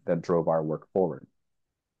document that drove our work forward.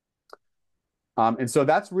 And so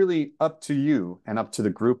that's really up to you and up to the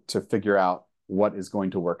group to figure out what is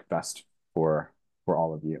going to work best for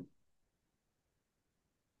all of you.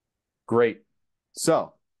 Great.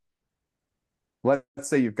 So let's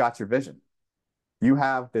say you've got your vision. You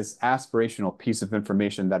have this aspirational piece of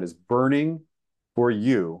information that is burning for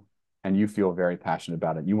you, and you feel very passionate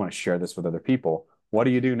about it. You want to share this with other people. What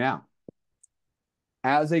do you do now?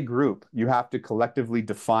 As a group, you have to collectively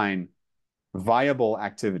define viable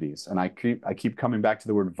activities. And I keep coming back to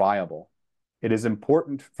the word viable. It is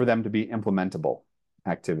important for them to be implementable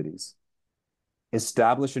activities.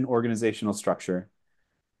 Establish an organizational structure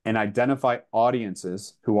and identify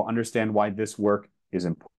audiences who will understand why this work is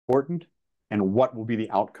important and what will be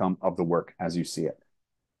the outcome of the work as you see it.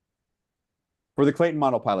 For the Clayton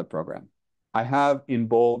Model Pilot Program, I have in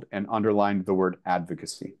bold and underlined the word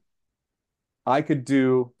advocacy. I could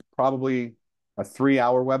do probably a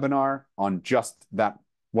 3-hour webinar on just that,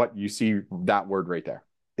 what you see, that word right there.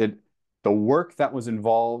 The work that was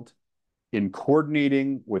involved in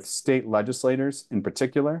coordinating with state legislators in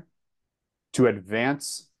particular to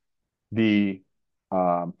advance the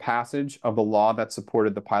passage of the law that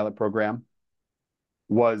supported the pilot program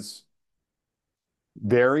was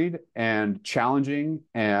varied and challenging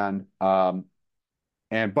and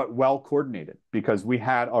but well coordinated because we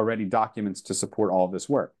had already documents to support all of this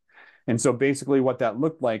work. And so basically what that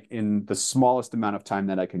looked like in the smallest amount of time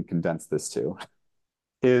that I can condense this to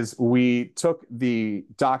is we took the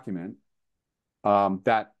document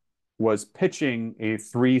that was pitching a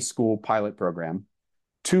 3-school pilot program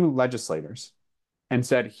to legislators and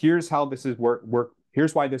said, here's how this is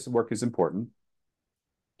here's why this work is important.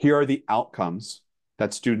 Here are the outcomes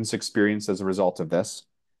that students experience as a result of this.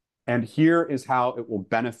 And here is how it will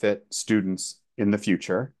benefit students in the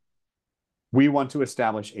future. We want to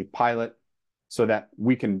establish a pilot so that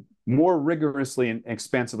we can more rigorously and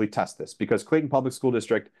expansively test this because Clayton Public School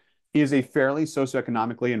District is a fairly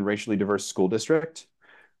socioeconomically and racially diverse school district.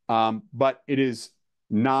 But it is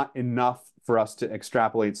not enough for us to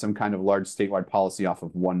extrapolate some kind of large statewide policy off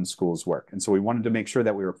of one school's work. And so we wanted to make sure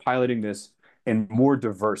that we were piloting this in more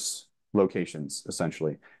diverse locations,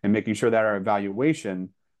 essentially, and making sure that our evaluation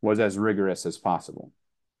was as rigorous as possible.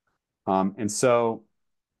 And so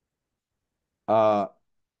uh,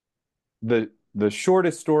 the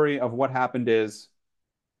shortest story of what happened is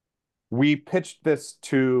we pitched this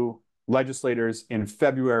to legislators in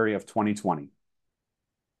February of 2020.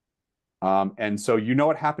 And so you know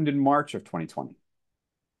what happened in March of 2020.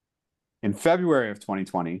 In February of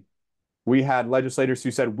 2020, we had legislators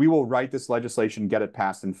who said, we will write this legislation, get it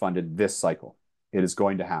passed and funded this cycle. It is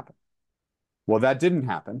going to happen. Well, that didn't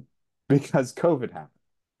happen because COVID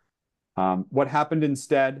happened. What happened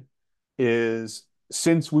instead is,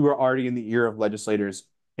 since we were already in the ear of legislators,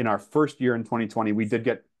 in our first year in 2020, we did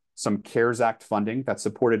get some CARES Act funding that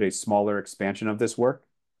supported a smaller expansion of this work.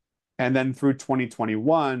 And then through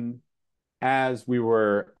 2021, as we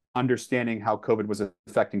were understanding how COVID was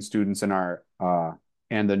affecting students in our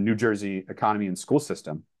and the New Jersey economy and school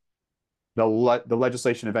system, the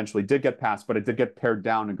legislation eventually did get passed, but it did get pared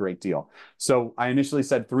down a great deal. So I initially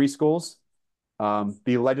said 3 schools.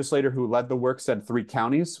 The legislator who led the work said 3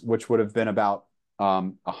 counties, which would have been about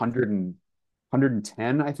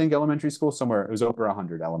 110, I think, elementary schools, somewhere. It was over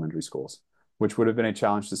 100 elementary schools, which would have been a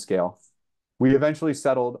challenge to scale. We eventually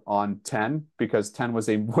settled on 10 because 10 was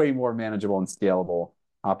a way more manageable and scalable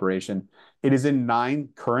operation. It is in 9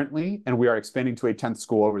 currently, and we are expanding to a 10th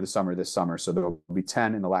school over the summer this summer. So there will be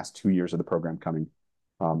 10 in the last 2 years of the program coming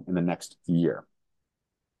in the next year.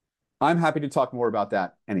 I'm happy to talk more about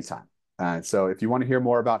that anytime. So if you want to hear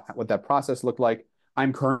more about what that process looked like,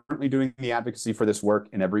 I'm currently doing the advocacy for this work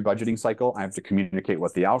in every budgeting cycle. I have to communicate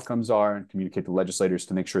what the outcomes are and communicate to legislators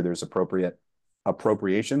to make sure there's appropriate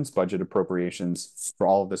appropriations, budget appropriations for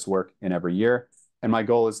all of this work in every year. And my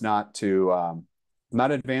goal is not to, I'm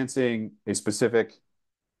not advancing a specific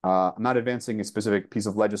piece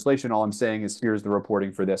of legislation. All I'm saying is, here's the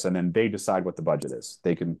reporting for this, and then they decide what the budget is.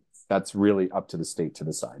 That's really up to the state to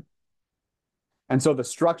decide. And so the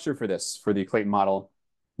structure for this, for the Clayton model,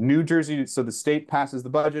 New Jersey, so the state passes the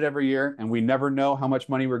budget every year, and we never know how much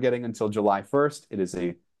money we're getting until July 1st. It is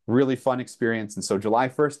a really fun experience. And so July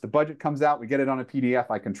 1st, the budget comes out, we get it on a PDF,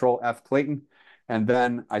 I control F Clayton, and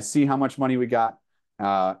then I see how much money we got,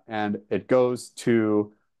 and it goes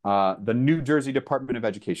to the New Jersey Department of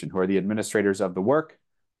Education, who are the administrators of the work.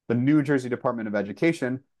 The New Jersey Department of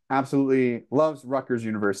Education absolutely loves Rutgers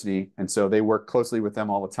University, and so they work closely with them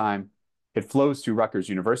all the time. It flows to Rutgers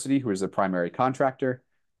University, who is the primary contractor,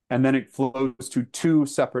 and then it flows to 2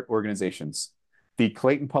 separate organizations. The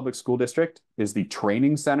Clayton Public School District is the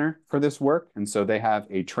training center for this work, and so they have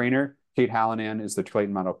a trainer. Kate Hallinan is the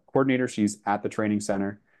Clayton Model Coordinator. She's at the training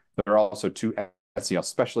center. There are also 2 SEL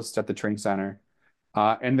specialists at the training center.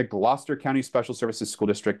 And the Gloucester County Special Services School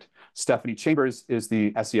District, Stephanie Chambers is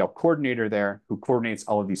the SEL coordinator there, who coordinates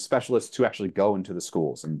all of these specialists to actually go into the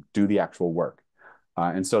schools and do the actual work.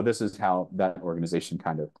 And so this is how that organization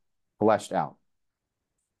kind of fleshed out.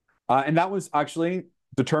 And that was actually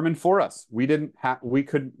determined for us. We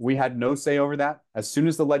had no say over that. As soon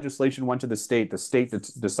as the legislation went to the state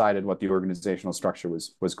decided what the organizational structure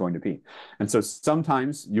was going to be. And so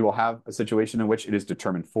sometimes you will have a situation in which it is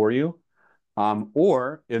determined for you.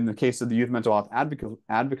 Or in the case of the Youth Mental Health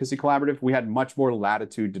Advocacy Collaborative, we had much more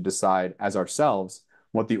latitude to decide as ourselves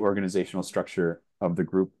what the organizational structure of the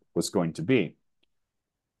group was going to be.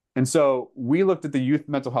 And so we looked at the Youth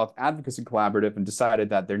Mental Health Advocacy Collaborative and decided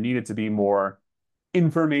that there needed to be more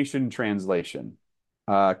information translation,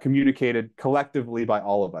 communicated collectively by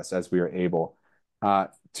all of us as we are able,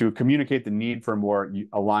 to communicate the need for more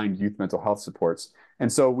aligned youth mental health supports.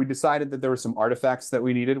 And so we decided that there were some artifacts that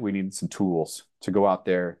we needed. We needed some tools to go out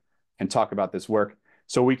there and talk about this work.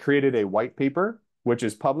 So we created a white paper, which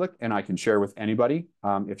is public, and I can share with anybody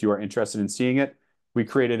if you are interested in seeing it. We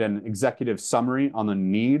created an executive summary on the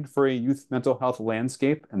need for a youth mental health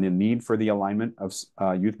landscape and the need for the alignment of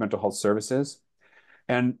youth mental health services.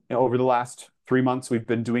 And over the last 3 months, we've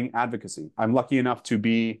been doing advocacy. I'm lucky enough to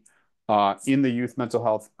be in the Youth Mental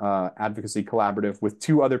Health Advocacy Collaborative with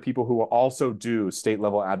 2 other people who will also do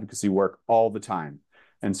state-level advocacy work all the time.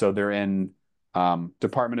 And so they're in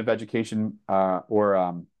Department of Education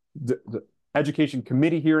the education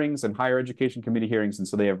committee hearings and higher education committee hearings, and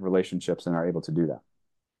so they have relationships and are able to do that.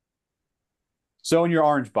 So in your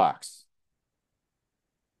orange box,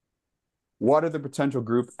 what are the potential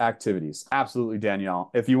group activities? Absolutely,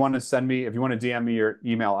 Danielle. If you want to DM me your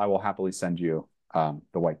email, I will happily send you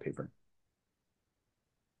the white paper.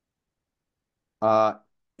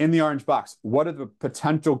 In the orange box, what are the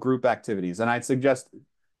potential group activities? And I'd suggest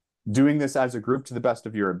doing this as a group to the best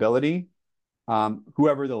of your ability.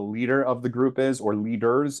 Whoever the leader of the group is or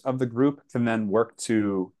leaders of the group can then work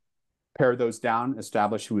to pare those down,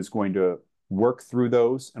 establish who is going to work through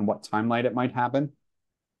those and what timeline it might happen.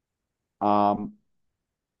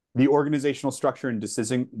 The organizational structure and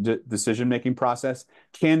decision-making process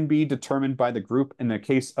can be determined by the group. In the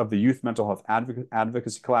case of the Youth Mental Health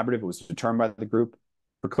Advocacy Collaborative, it was determined by the group.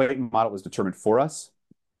 For Clayton Model, it was determined for us.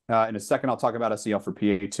 In a second, I'll talk about SEL for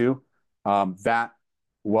PA2. That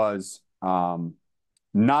was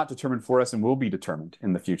not determined for us and will be determined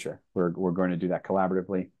in the future. We're going to do that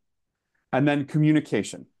collaboratively. And then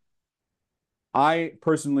communication. I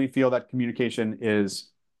personally feel that communication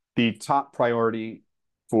is the top priority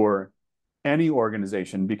for any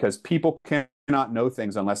organization because people cannot know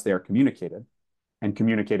things unless they are communicated and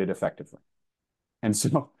communicated effectively. And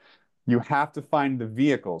so you have to find the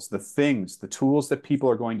vehicles, the things, the tools that people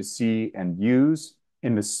are going to see and use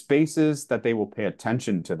in the spaces that they will pay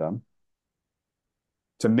attention to them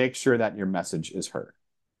to make sure that your message is heard.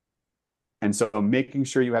 And so making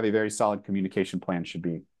sure you have a very solid communication plan should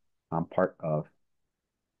be part of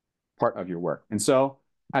your work. And so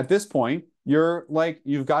at this point,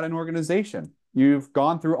 you've got an organization. You've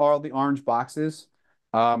gone through all the orange boxes.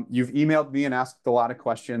 You've emailed me and asked a lot of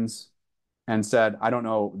questions and said, I don't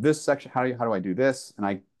know this section. How do I do this?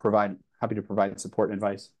 And happy to provide support and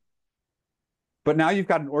advice. But now you've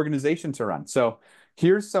got an organization to run. So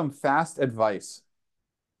here's some fast advice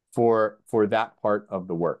for that part of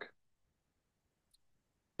the work.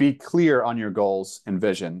 Be clear on your goals and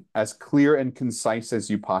vision, as clear and concise as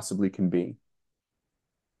you possibly can be.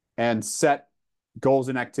 And set goals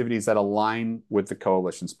and activities that align with the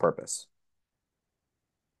coalition's purpose.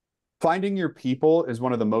 Finding your people is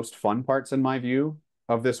one of the most fun parts, in my view,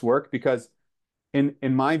 of this work, because in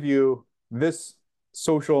my view, this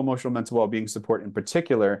social, emotional, mental well-being support in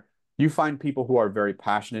particular, you find people who are very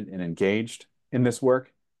passionate and engaged in this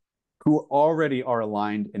work, who already are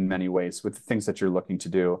aligned in many ways with the things that you're looking to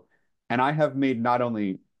do. And I have made not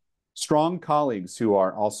only strong colleagues who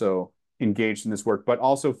are also engaged in this work, but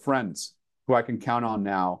also friends who I can count on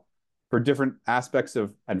now for different aspects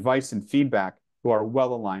of advice and feedback who are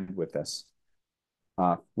well aligned with this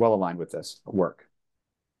work.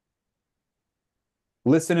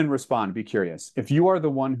 Listen and respond, be curious. If you are the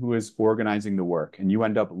one who is organizing the work and you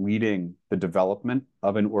end up leading the development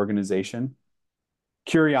of an organization,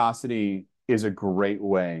 curiosity is a great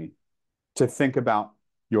way to think about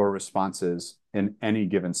your responses in any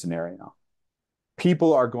given scenario.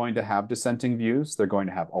 People are going to have dissenting views. They're going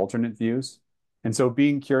to have alternate views. And so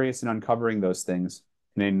being curious and uncovering those things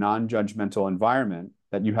in a non-judgmental environment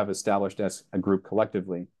that you have established as a group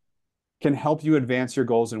collectively can help you advance your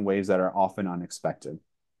goals in ways that are often unexpected.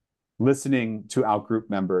 Listening to out-group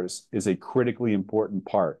members is a critically important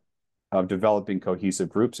part of developing cohesive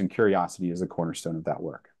groups, and curiosity is a cornerstone of that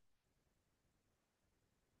work.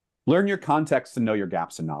 Learn your context and know your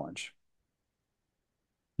gaps in knowledge.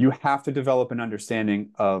 You have to develop an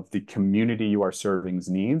understanding of the community you are serving's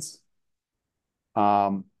needs.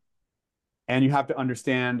 And you have to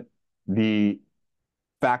understand the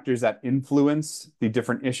factors that influence the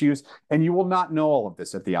different issues. And you will not know all of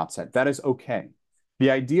this at the outset. That is okay.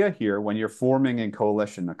 The idea here, when you're forming a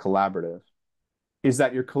coalition, a collaborative, is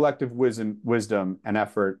that your collective wisdom and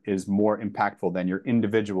effort is more impactful than your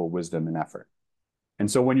individual wisdom and effort.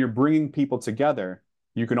 And so when you're bringing people together,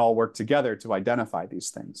 you can all work together to identify these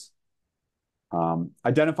things.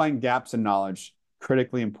 Identifying gaps in knowledge,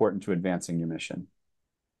 critically important to advancing your mission.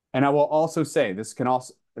 And I will also say, this can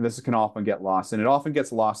often get lost, and it often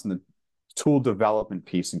gets lost in the tool development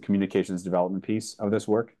piece and communications development piece of this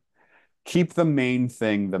work. Keep the main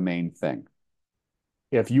thing the main thing.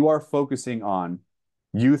 If you are focusing on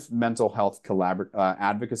youth mental health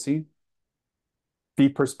advocacy, the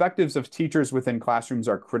perspectives of teachers within classrooms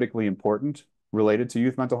are critically important related to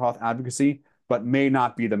youth mental health advocacy, but may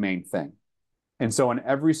not be the main thing. And so in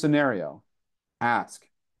every scenario, ask,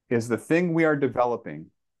 is the thing we are developing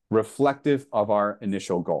reflective of our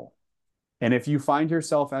initial goal? And if you find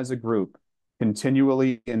yourself as a group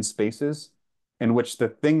continually in spaces in which the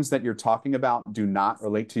things that you're talking about do not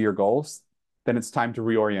relate to your goals, then it's time to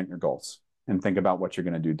reorient your goals and think about what you're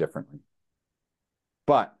going to do differently.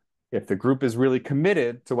 But if the group is really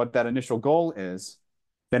committed to what that initial goal is,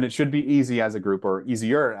 then it should be easy as a group, or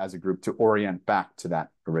easier as a group, to orient back to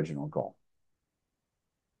that original goal.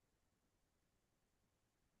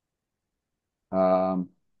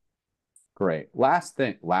 Great. Last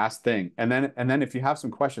thing. And then if you have some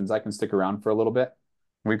questions, I can stick around for a little bit.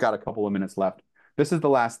 We've got a couple of minutes left. This is the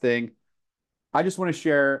last thing. I just want to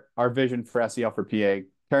share our vision for SEL for PA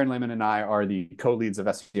Karen Lehman and I are the co-leads of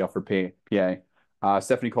SEL for PA.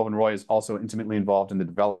 Stephanie Colvin-Roy is also intimately involved in the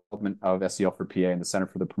development of SEL for PA and the Center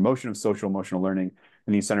for the Promotion of Social Emotional Learning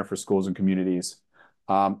and the Center for Schools and Communities.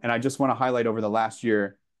 And I just want to highlight over the last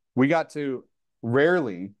year, we got to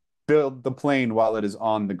rarely build the plane while it is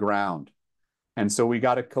on the ground. And so we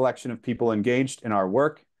got a collection of people engaged in our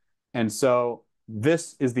work. And so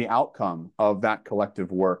this is the outcome of that collective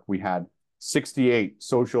work. We had 68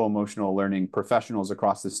 social emotional learning professionals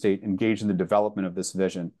across the state engaged in the development of this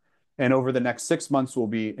vision. And over the next 6 months, we'll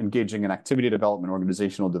be engaging in activity development,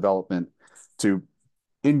 organizational development to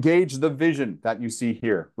engage the vision that you see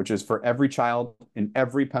here, which is for every child in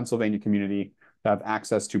every Pennsylvania community to have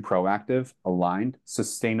access to proactive, aligned,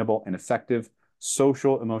 sustainable, and effective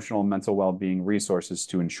social, emotional, and mental well-being resources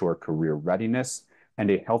to ensure career readiness and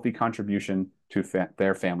a healthy contribution to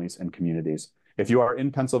their families and communities. If you are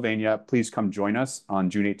in Pennsylvania, please come join us on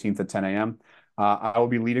June 18th at 10 a.m. I will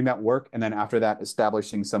be leading that work, and then after that,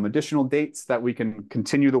 establishing some additional dates that we can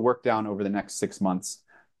continue the work down over the next 6 months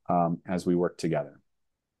as we work together.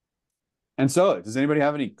 And so, does anybody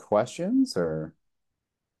have any questions or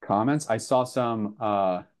comments? I saw some,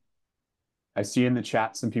 I see in the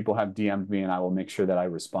chat some people have DM'd me, and I will make sure that I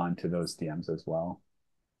respond to those DMs as well.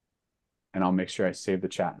 And I'll make sure I save the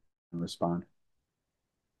chat and respond.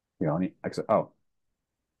 You know, I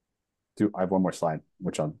have one more slide,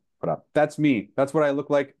 which I'll put up. That's me. That's what I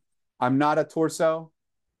look like. I'm not a torso.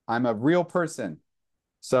 I'm a real person.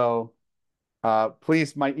 So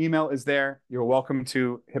please, my email is there. You're welcome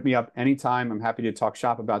to hit me up anytime. I'm happy to talk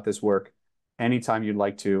shop about this work anytime you'd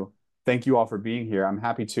like to. Thank you all for being here. I'm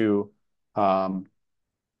happy to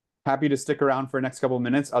stick around for the next couple of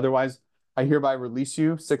minutes. Otherwise, I hereby release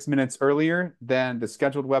you 6 minutes earlier than the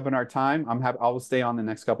scheduled webinar time. I will stay on the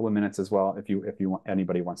next couple of minutes as well if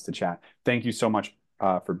anybody wants to chat. Thank you so much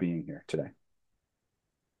for being here today.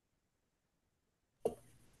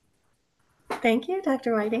 Thank you,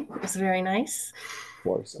 Dr. Whiting. It was very nice. Of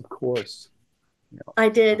course, of course. I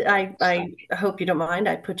did. I hope you don't mind.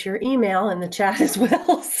 I put your email in the chat as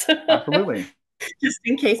well. So absolutely. Just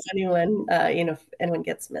in case anyone, if anyone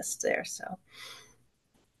gets missed there. So.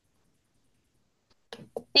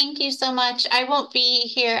 Thank you so much. I won't be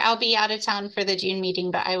here. I'll be out of town for the June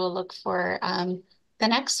meeting, but I will look for the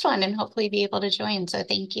next one and hopefully be able to join. So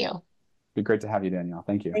thank you. It'd be great to have you, Danielle.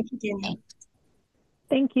 Thank you. Thank you, Danielle.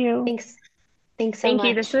 Thank you. Thanks so much. Thank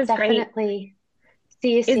you. This was definitely great.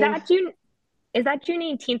 See you soon. Is that June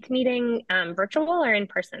 18th meeting virtual or in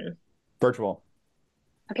person? Virtual.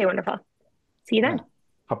 Okay, wonderful. See you then. Yeah.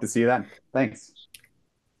 Hope to see you then. Thanks.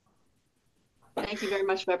 Thank you very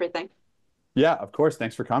much for everything. Yeah, of course.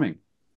 Thanks for coming.